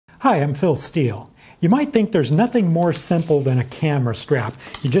Hi, I'm Phil Steele. You might think there's nothing more simple than a camera strap.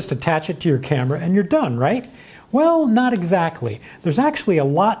 You just attach it to your camera and you're done, right? Well, not exactly. There's actually a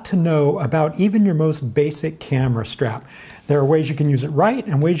lot to know about even your most basic camera strap. There are ways you can use it right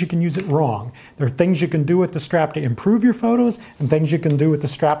and ways you can use it wrong. There are things you can do with the strap to improve your photos and things you can do with the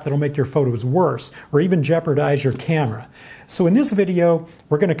strap that'll make your photos worse or even jeopardize your camera. So in this video,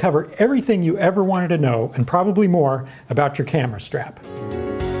 we're going to cover everything you ever wanted to know and probably more about your camera strap.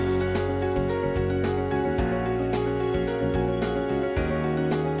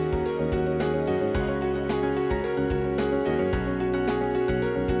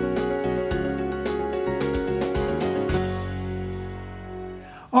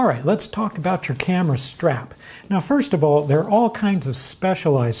 All right, let's talk about your camera strap. Now, first of all, there are all kinds of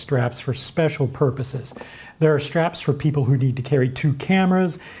specialized straps for special purposes. There are straps for people who need to carry two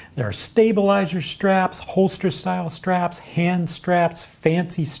cameras. There are stabilizer straps, holster-style straps, hand straps,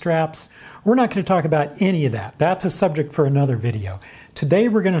 fancy straps. We're not going to talk about any of that. That's a subject for another video. Today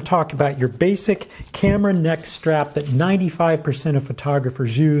we're going to talk about your basic camera neck strap that 95% of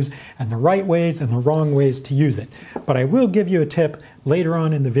photographers use and the right ways and the wrong ways to use it. But I will give you a tip later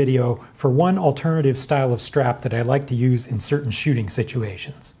on in the video for one alternative style of strap that I like to use in certain shooting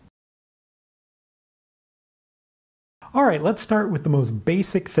situations. All right, let's start with the most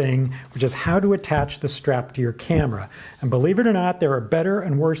basic thing, which is how to attach the strap to your camera. And believe it or not, there are better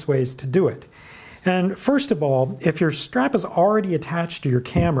and worse ways to do it. And first of all, if your strap is already attached to your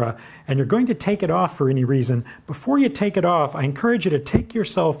camera and you're going to take it off for any reason, before you take it off, I encourage you to take your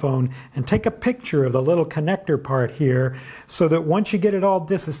cell phone and take a picture of the little connector part here so that once you get it all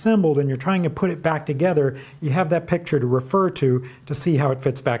disassembled and you're trying to put it back together, you have that picture to refer to see how it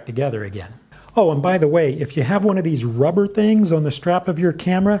fits back together again. Oh, and by the way, if you have one of these rubber things on the strap of your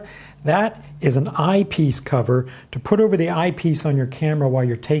camera, that is an eyepiece cover to put over the eyepiece on your camera while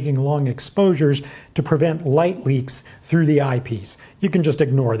you're taking long exposures to prevent light leaks through the eyepiece. You can just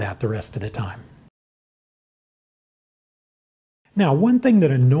ignore that the rest of the time. Now, one thing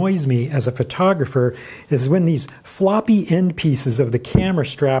that annoys me as a photographer is when these floppy end pieces of the camera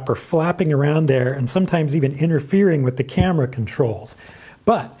strap are flapping around there and sometimes even interfering with the camera controls.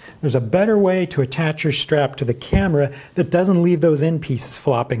 But there's a better way to attach your strap to the camera that doesn't leave those end pieces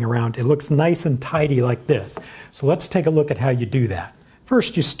flopping around. It looks nice and tidy like this. So let's take a look at how you do that.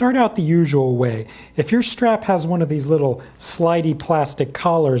 First, you start out the usual way. If your strap has one of these little slidey plastic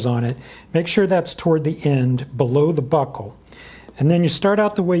collars on it, make sure that's toward the end, below the buckle. And then you start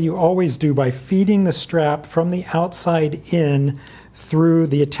out the way you always do by feeding the strap from the outside in through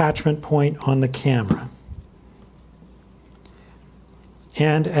the attachment point on the camera.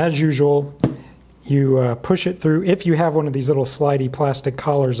 And as usual, you push it through. If you have one of these little slidey plastic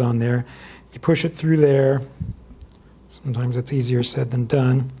collars on there, you push it through there. Sometimes it's easier said than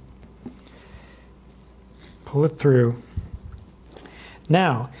done. Pull it through.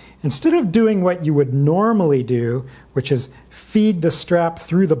 Now, instead of doing what you would normally do, which is feed the strap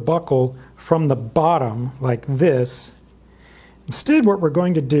through the buckle from the bottom like this, instead what we're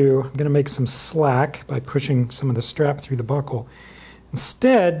going to do, I'm going to make some slack by pushing some of the strap through the buckle.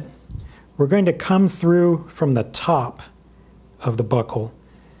 Instead, we're going to come through from the top of the buckle,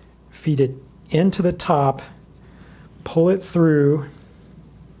 feed it into the top, pull it through,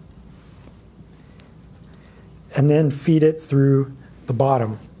 and then feed it through the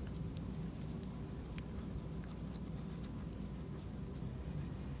bottom.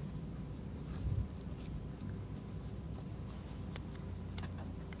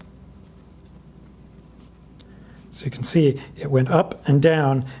 So you can see it went up and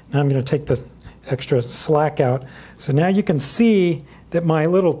down. Now I'm going to take the extra slack out. So now you can see that my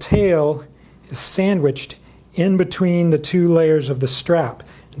little tail is sandwiched in between the two layers of the strap.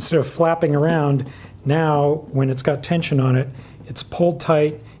 Instead of flapping around, now when it's got tension on it, it's pulled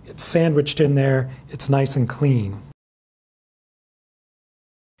tight, it's sandwiched in there, it's nice and clean.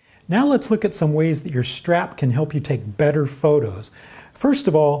 Now let's look at some ways that your strap can help you take better photos. First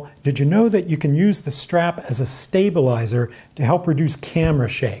of all, did you know that you can use the strap as a stabilizer to help reduce camera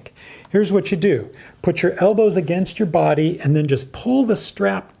shake? Here's what you do. Put your elbows against your body and then just pull the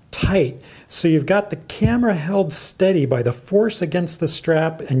strap tight so you've got the camera held steady by the force against the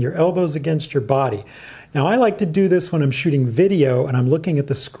strap and your elbows against your body. Now, I like to do this when I'm shooting video and I'm looking at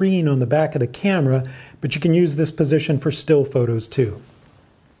the screen on the back of the camera, but you can use this position for still photos too.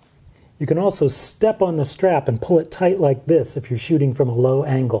 You can also step on the strap and pull it tight like this if you're shooting from a low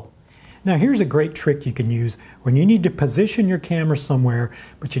angle. Now here's a great trick you can use when you need to position your camera somewhere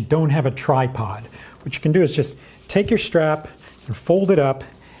but you don't have a tripod. What you can do is just take your strap and fold it up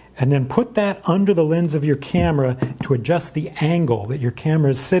and then put that under the lens of your camera to adjust the angle that your camera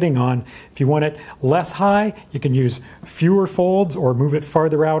is sitting on. If you want it less high, you can use fewer folds or move it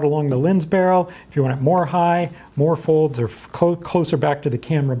farther out along the lens barrel. If you want it more high, more folds or closer back to the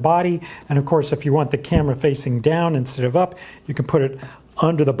camera body. And of course, if you want the camera facing down instead of up, you can put it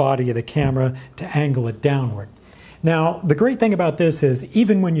under the body of the camera to angle it downward. Now, the great thing about this is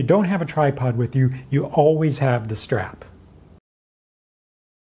even when you don't have a tripod with you, you always have the strap.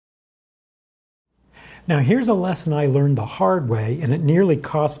 Now, here's a lesson I learned the hard way, and it nearly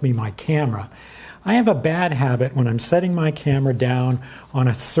cost me my camera. I have a bad habit when I'm setting my camera down on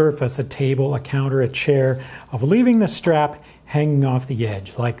a surface, a table, a counter, a chair, of leaving the strap hanging off the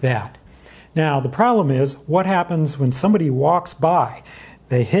edge like that. Now, the problem is, what happens when somebody walks by?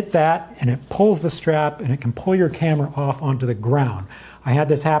 They hit that and it pulls the strap and it can pull your camera off onto the ground. I had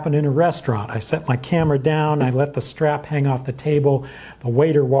this happen in a restaurant. I set my camera down, I let the strap hang off the table, the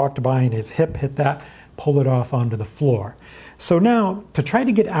waiter walked by and his hip hit that, pull it off onto the floor. So now, to try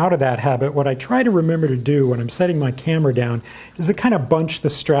to get out of that habit, what I try to remember to do when I'm setting my camera down is to kind of bunch the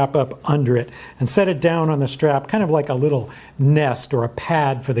strap up under it and set it down on the strap, kind of like a little nest or a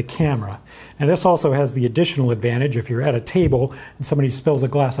pad for the camera. And this also has the additional advantage if you're at a table and somebody spills a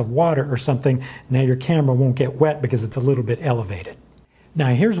glass of water or something, now your camera won't get wet because it's a little bit elevated.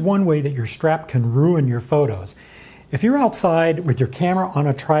 Now here's one way that your strap can ruin your photos. If you're outside with your camera on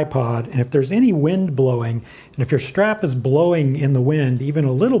a tripod, and if there's any wind blowing, and if your strap is blowing in the wind even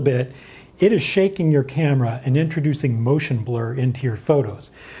a little bit, it is shaking your camera and introducing motion blur into your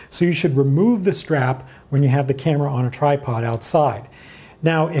photos. So you should remove the strap when you have the camera on a tripod outside.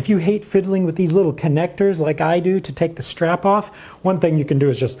 Now, if you hate fiddling with these little connectors like I do to take the strap off, one thing you can do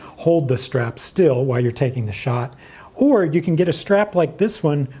is just hold the strap still while you're taking the shot. Or you can get a strap like this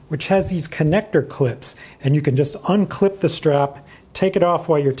one, which has these connector clips, and you can just unclip the strap, take it off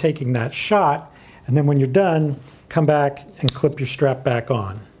while you're taking that shot, and then when you're done, come back and clip your strap back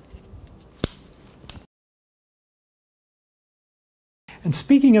on. And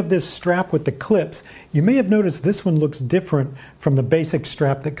speaking of this strap with the clips, you may have noticed this one looks different from the basic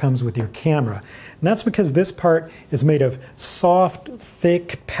strap that comes with your camera. And that's because this part is made of soft,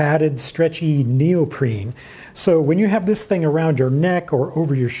 thick, padded, stretchy neoprene. So when you have this thing around your neck or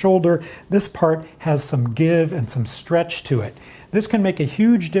over your shoulder, this part has some give and some stretch to it. This can make a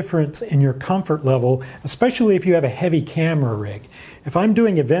huge difference in your comfort level, especially if you have a heavy camera rig. If I'm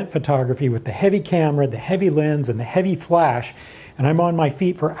doing event photography with the heavy camera, the heavy lens, and the heavy flash, and I'm on my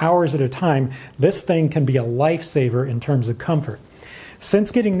feet for hours at a time, this thing can be a lifesaver in terms of comfort.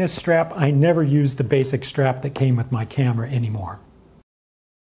 Since getting this strap, I never use the basic strap that came with my camera anymore.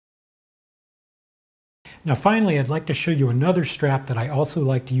 Now finally, I'd like to show you another strap that I also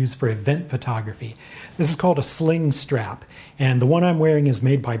like to use for event photography. This is called a Sling Strap, and the one I'm wearing is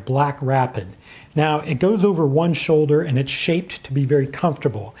made by Black Rapid. Now it goes over one shoulder and it's shaped to be very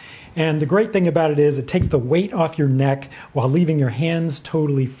comfortable. And the great thing about it is it takes the weight off your neck while leaving your hands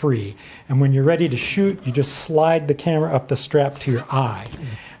totally free. And when you're ready to shoot, you just slide the camera up the strap to your eye.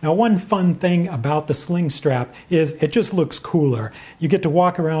 Now one fun thing about the Sling Strap is it just looks cooler. You get to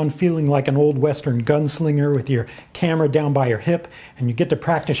walk around feeling like an old Western gunslinger with your camera down by your hip, and you get to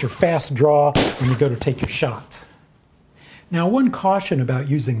practice your fast draw when you go to take your shots. Now one caution about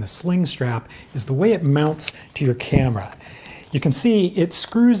using the Sling Strap is the way it mounts to your camera. You can see it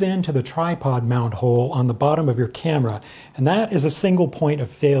screws into the tripod mount hole on the bottom of your camera, and that is a single point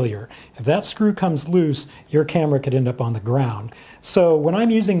of failure. If that screw comes loose, your camera could end up on the ground. So when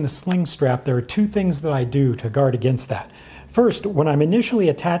I'm using the Sling Strap, there are two things that I do to guard against that. First, when I'm initially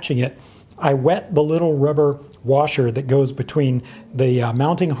attaching it, I wet the little rubber washer that goes between the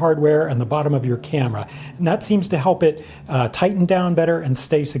mounting hardware and the bottom of your camera. And that seems to help it tighten down better and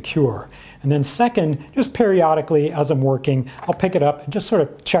stay secure. And then second, just periodically as I'm working, I'll pick it up and just sort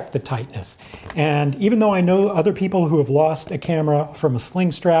of check the tightness. And even though I know other people who have lost a camera from a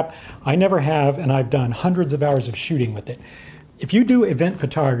Sling Strap, I never have, and I've done hundreds of hours of shooting with it. If you do event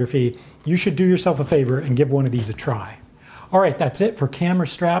photography, you should do yourself a favor and give one of these a try. All right, that's it for camera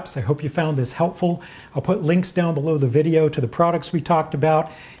straps. I hope you found this helpful. I'll put links down below the video to the products we talked about.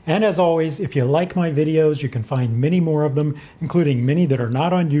 And as always, if you like my videos, you can find many more of them, including many that are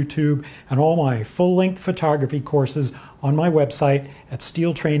not on YouTube, and all my full-length photography courses on my website at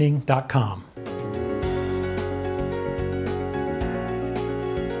steeltraining.com.